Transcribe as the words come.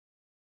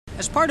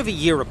As part of a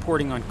year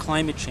reporting on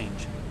climate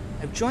change,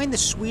 I've joined the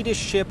Swedish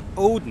ship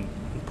Oden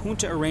in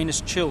Punta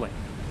Arenas, Chile.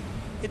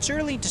 It's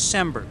early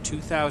December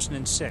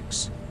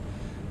 2006.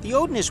 The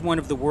Oden is one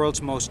of the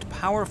world's most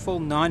powerful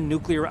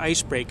non-nuclear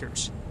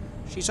icebreakers.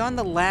 She's on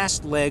the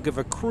last leg of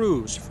a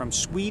cruise from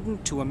Sweden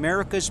to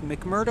America's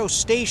McMurdo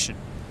Station,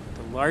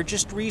 the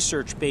largest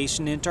research base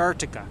in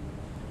Antarctica.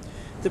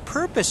 The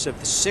purpose of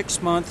the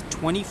 6-month,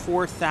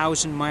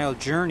 24,000-mile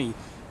journey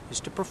is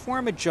to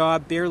perform a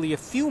job barely a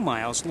few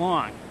miles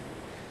long.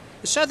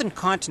 The southern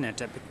continent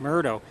at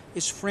McMurdo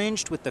is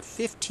fringed with a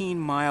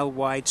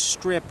 15-mile-wide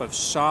strip of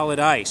solid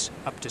ice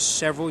up to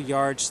several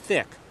yards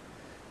thick.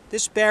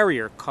 This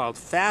barrier, called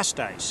fast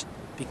ice,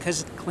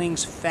 because it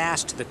clings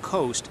fast to the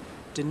coast,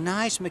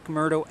 denies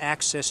McMurdo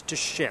access to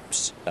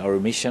ships. Our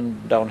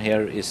mission down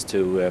here is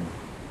to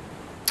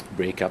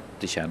break up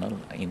the channel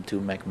into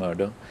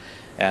McMurdo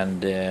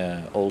and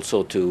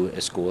also to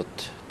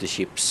escort the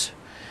ships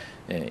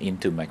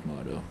into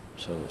McMurdo.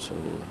 So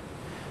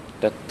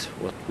that's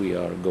what we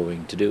are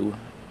going to do,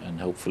 and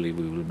hopefully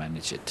we will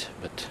manage it,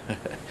 but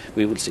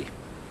we will see.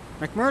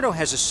 McMurdo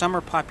has a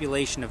summer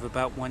population of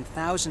about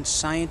 1,000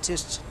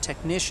 scientists,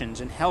 technicians,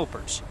 and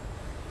helpers.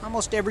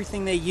 Almost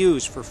everything they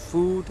use for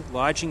food,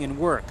 lodging, and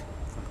work,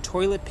 from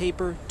toilet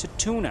paper to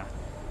tuna,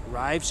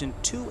 arrives in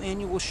 2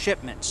 annual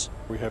shipments.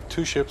 We have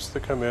 2 ships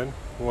that come in.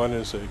 One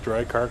is a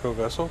dry cargo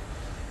vessel,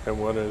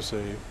 and one is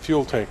a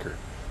fuel tanker.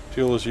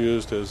 Fuel is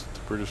used to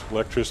produce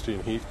electricity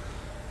and heat,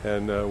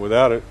 and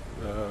without it,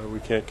 we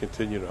can't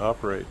continue to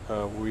operate.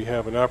 We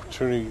have an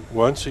opportunity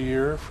once a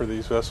year for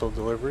these vessel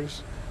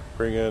deliveries,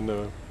 bring in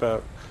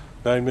about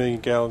 9 million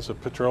gallons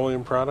of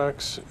petroleum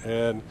products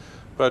and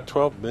about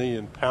 12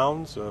 million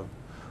pounds of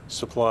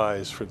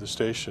supplies for the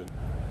station.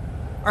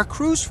 Our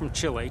cruise from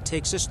Chile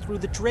takes us through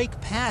the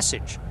Drake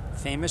Passage,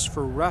 famous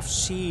for rough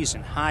seas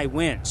and high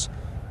winds,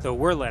 though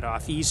we're let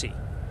off easy.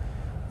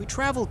 We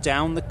travel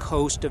down the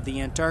coast of the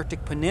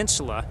Antarctic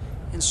Peninsula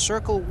and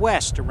circle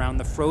west around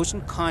the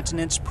frozen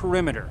continent's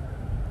perimeter.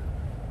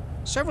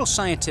 Several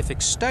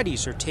scientific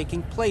studies are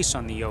taking place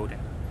on the Oden.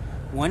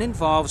 One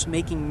involves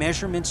making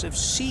measurements of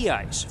sea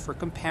ice for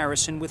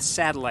comparison with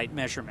satellite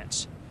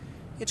measurements.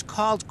 It's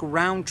called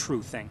ground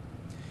truthing.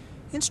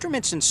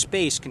 Instruments in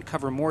space can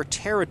cover more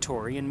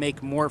territory and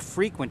make more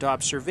frequent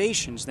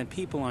observations than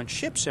people on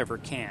ships ever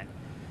can.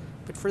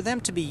 But for them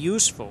to be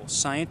useful,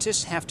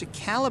 scientists have to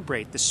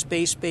calibrate the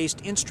space-based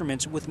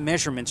instruments with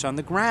measurements on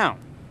the ground.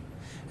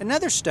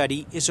 Another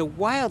study is a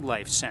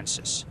wildlife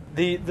census.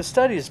 The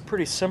study is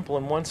pretty simple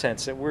in one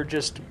sense, that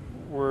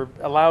we're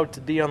allowed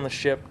to be on the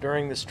ship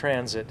during this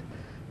transit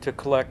to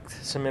collect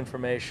some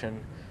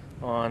information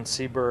on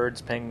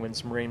seabirds,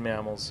 penguins, marine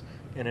mammals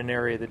in an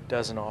area that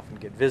doesn't often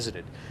get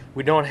visited.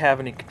 We don't have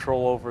any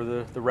control over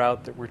the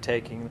route that we're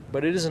taking,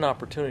 but it is an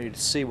opportunity to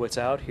see what's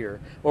out here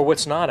or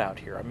what's not out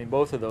here. I mean,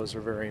 both of those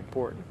are very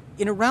important.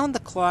 In a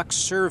round-the-clock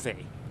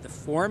survey, the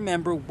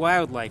 4-member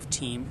wildlife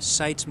team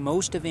cites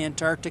most of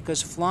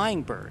Antarctica's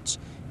flying birds,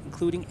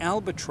 including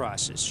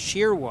albatrosses,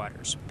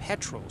 shearwaters,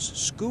 petrels,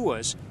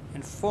 skuas,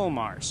 and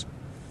fulmars.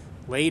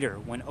 Later,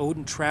 when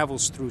Oden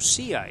travels through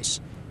sea ice,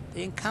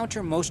 they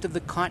encounter most of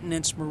the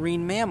continent's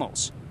marine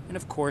mammals, and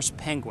of course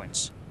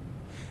penguins.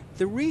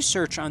 The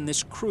research on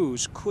this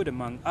cruise could,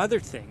 among other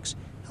things,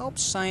 help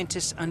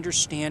scientists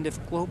understand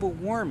if global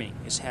warming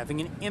is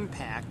having an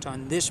impact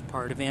on this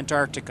part of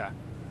Antarctica.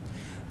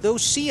 Though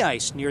sea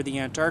ice near the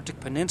Antarctic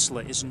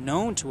Peninsula is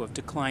known to have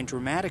declined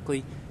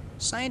dramatically,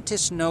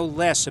 scientists know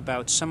less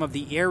about some of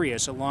the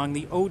areas along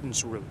the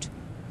Oden's route.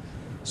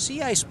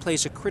 Sea ice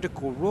plays a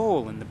critical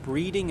role in the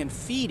breeding and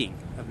feeding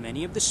of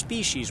many of the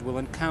species we'll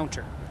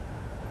encounter.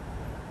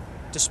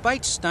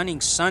 Despite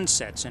stunning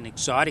sunsets and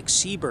exotic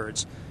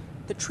seabirds,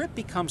 the trip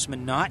becomes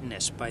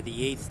monotonous by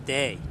the 8th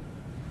day.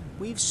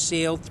 We've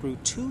sailed through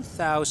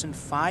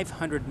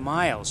 2,500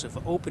 miles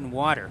of open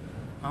water,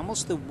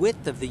 almost the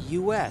width of the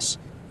U.S.,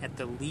 at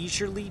the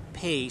leisurely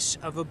pace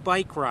of a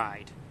bike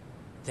ride.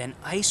 Then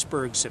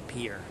icebergs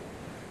appear.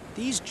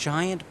 These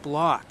giant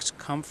blocks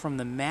come from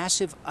the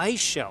massive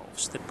ice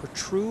shelves that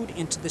protrude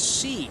into the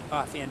sea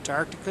off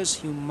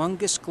Antarctica's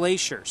humongous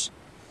glaciers.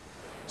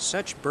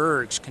 Such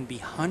bergs can be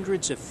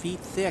hundreds of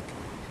feet thick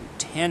and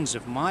tens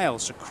of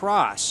miles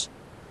across.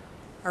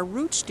 Our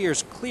route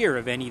steers clear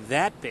of any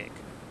that big.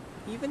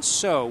 Even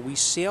so, we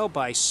sail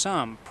by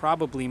some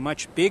probably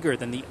much bigger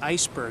than the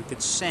iceberg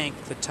that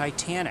sank the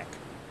Titanic.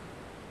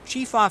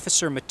 Chief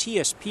Officer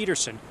Matthias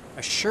Peterson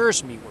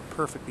assures me we're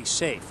perfectly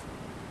safe.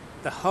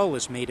 The hull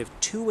is made of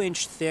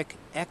 2-inch thick,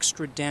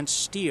 extra-dense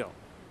steel.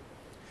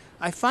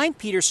 I find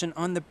Peterson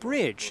on the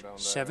bridge,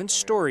 7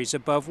 stories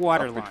above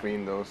waterline.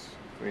 Between those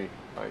 3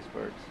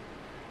 icebergs.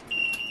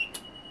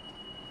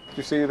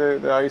 You see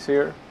the ice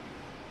here?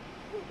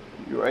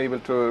 You're able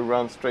to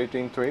run straight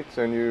into it,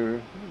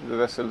 and the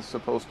vessel is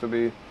supposed to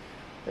be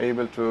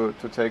able to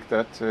take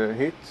that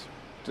hit.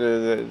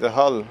 The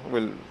hull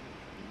will,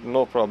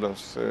 no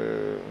problems,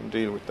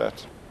 deal with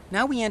that.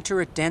 Now we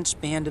enter a dense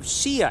band of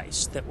sea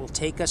ice that will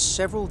take us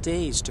several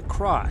days to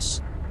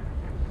cross.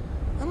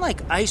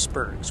 Unlike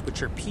icebergs,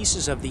 which are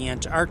pieces of the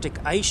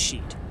Antarctic ice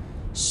sheet,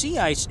 sea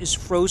ice is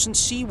frozen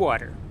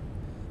seawater.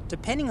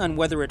 Depending on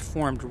whether it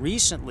formed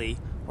recently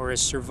or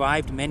has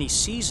survived many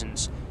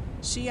seasons,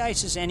 sea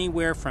ice is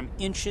anywhere from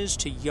inches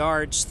to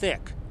yards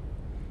thick.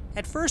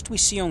 At first we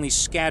see only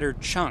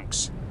scattered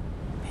chunks.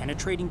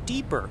 Penetrating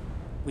deeper,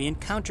 we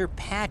encounter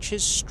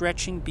patches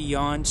stretching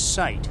beyond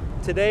sight.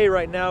 Today,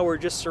 right now, we're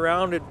just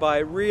surrounded by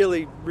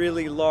really,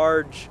 really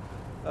large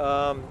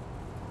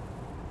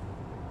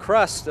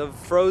crust of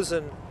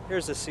frozen.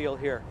 Here's a seal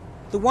here.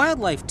 The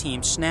wildlife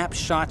team snaps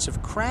shots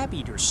of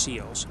crab-eater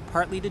seals,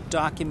 partly to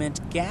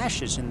document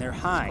gashes in their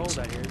hides,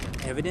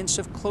 evidence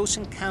of close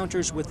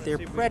encounters with their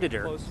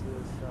predator,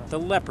 the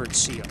leopard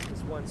seal.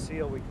 This one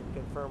seal, we can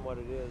confirm what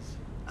it is.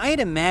 I had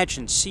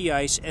imagined sea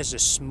ice as a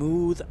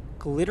smooth,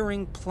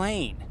 glittering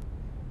plain,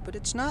 but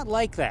it's not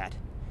like that.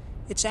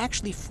 It's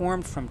actually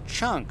formed from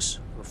chunks,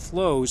 or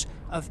flows,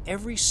 of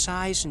every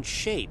size and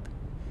shape.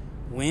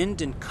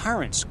 Wind and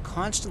currents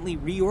constantly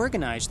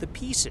reorganize the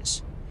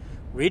pieces.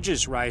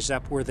 Ridges rise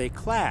up where they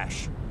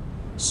clash.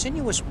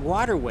 Sinuous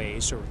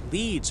waterways or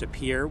leads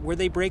appear where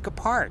they break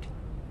apart.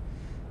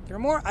 There are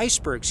more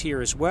icebergs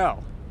here as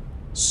well.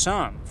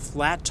 Some,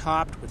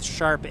 flat-topped with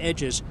sharp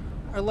edges,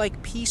 are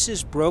like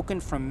pieces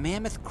broken from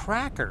mammoth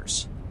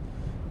crackers.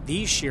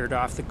 These sheared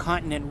off the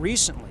continent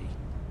recently.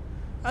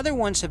 Other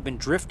ones have been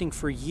drifting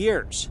for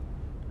years,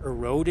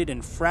 eroded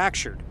and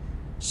fractured.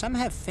 Some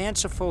have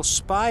fanciful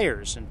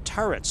spires and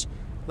turrets,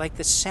 like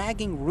the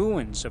sagging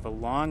ruins of a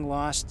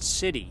long-lost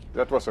city.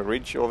 That was a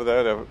ridge over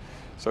there,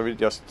 so we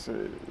just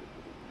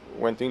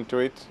went into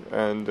it,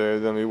 and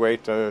then we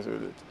wait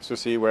to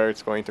see where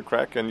it's going to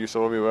crack, and you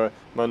saw we were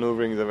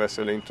maneuvering the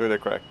vessel into the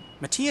crack.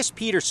 Matthias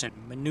Peterson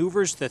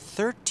maneuvers the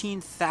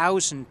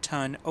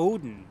 13,000-ton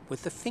Oden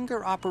with a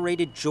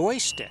finger-operated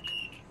joystick.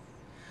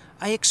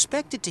 I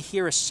expected to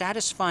hear a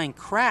satisfying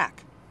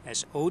crack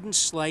as Oden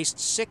sliced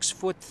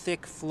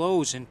 6-foot-thick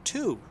floes in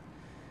two.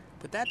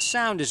 But that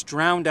sound is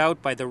drowned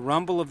out by the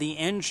rumble of the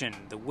engine,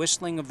 the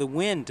whistling of the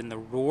wind, and the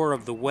roar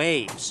of the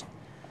waves.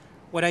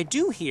 What I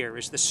do hear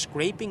is the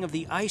scraping of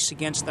the ice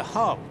against the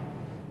hull,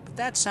 but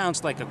that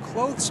sounds like a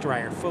clothes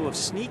dryer full of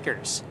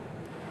sneakers.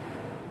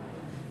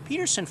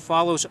 Peterson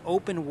follows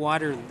open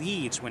water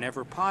leads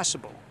whenever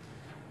possible,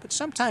 but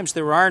sometimes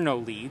there are no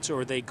leads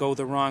or they go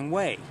the wrong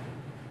way.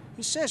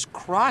 He says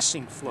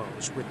crossing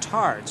flows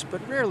retards,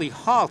 but rarely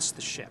halts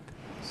the ship.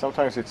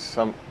 Sometimes it's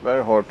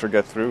very hard to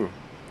get through,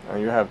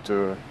 and you have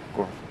to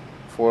go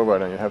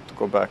forward and you have to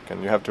go back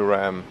and you have to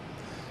ram,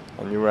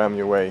 and you ram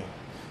your way.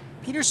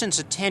 Peterson's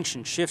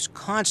attention shifts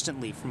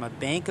constantly from a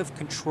bank of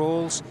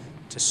controls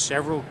to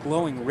several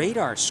glowing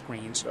radar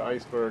screens The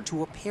iceberg,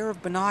 to a pair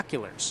of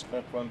binoculars.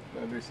 that one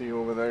that we see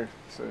over there.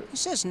 He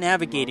says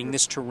navigating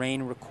this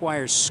terrain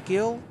requires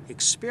skill,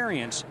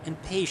 experience,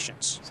 and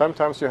patience.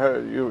 Sometimes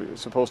you're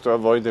supposed to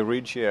avoid the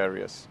ridgy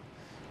areas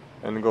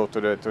and go to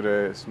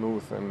the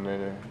smooth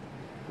and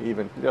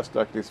even, just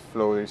like this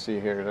flow you see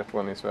here. That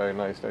one is very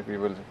nice, that we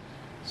will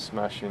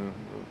smash in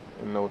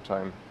no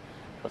time.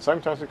 But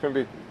sometimes it can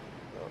be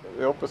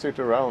the opposite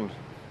around.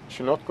 You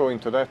should not go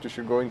into that, you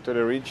should go into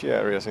the ridgy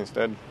areas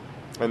instead.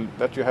 And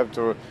that you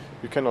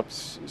cannot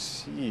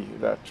see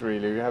that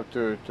really. You have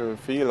to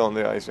feel on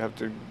the ice, you have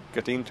to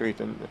get into it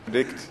and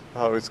predict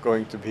how it's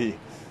going to be.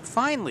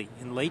 Finally,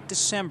 in late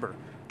December,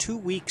 2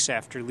 weeks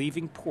after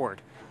leaving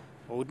port,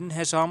 Oden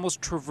has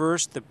almost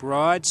traversed the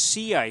broad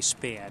sea ice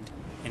band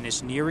and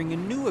is nearing a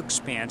new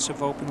expanse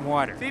of open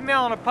water.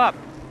 Female and a pup.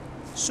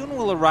 Soon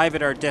we'll arrive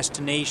at our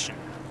destination,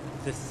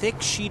 the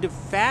thick sheet of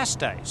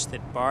fast ice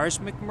that bars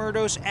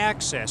McMurdo's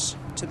access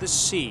to the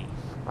sea.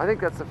 I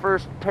think that's the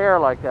first pair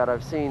like that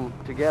I've seen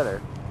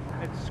together.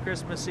 It's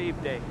Christmas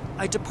Eve day.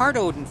 I depart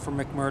Oden for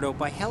McMurdo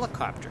by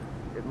helicopter,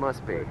 It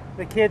must be.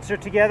 The kids are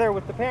together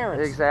with the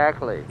parents.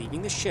 Exactly.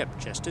 leaving the ship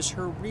just as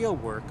her real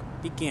work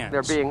begins.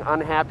 They're being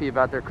unhappy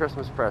about their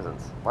Christmas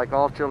presents, like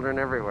all children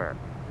everywhere.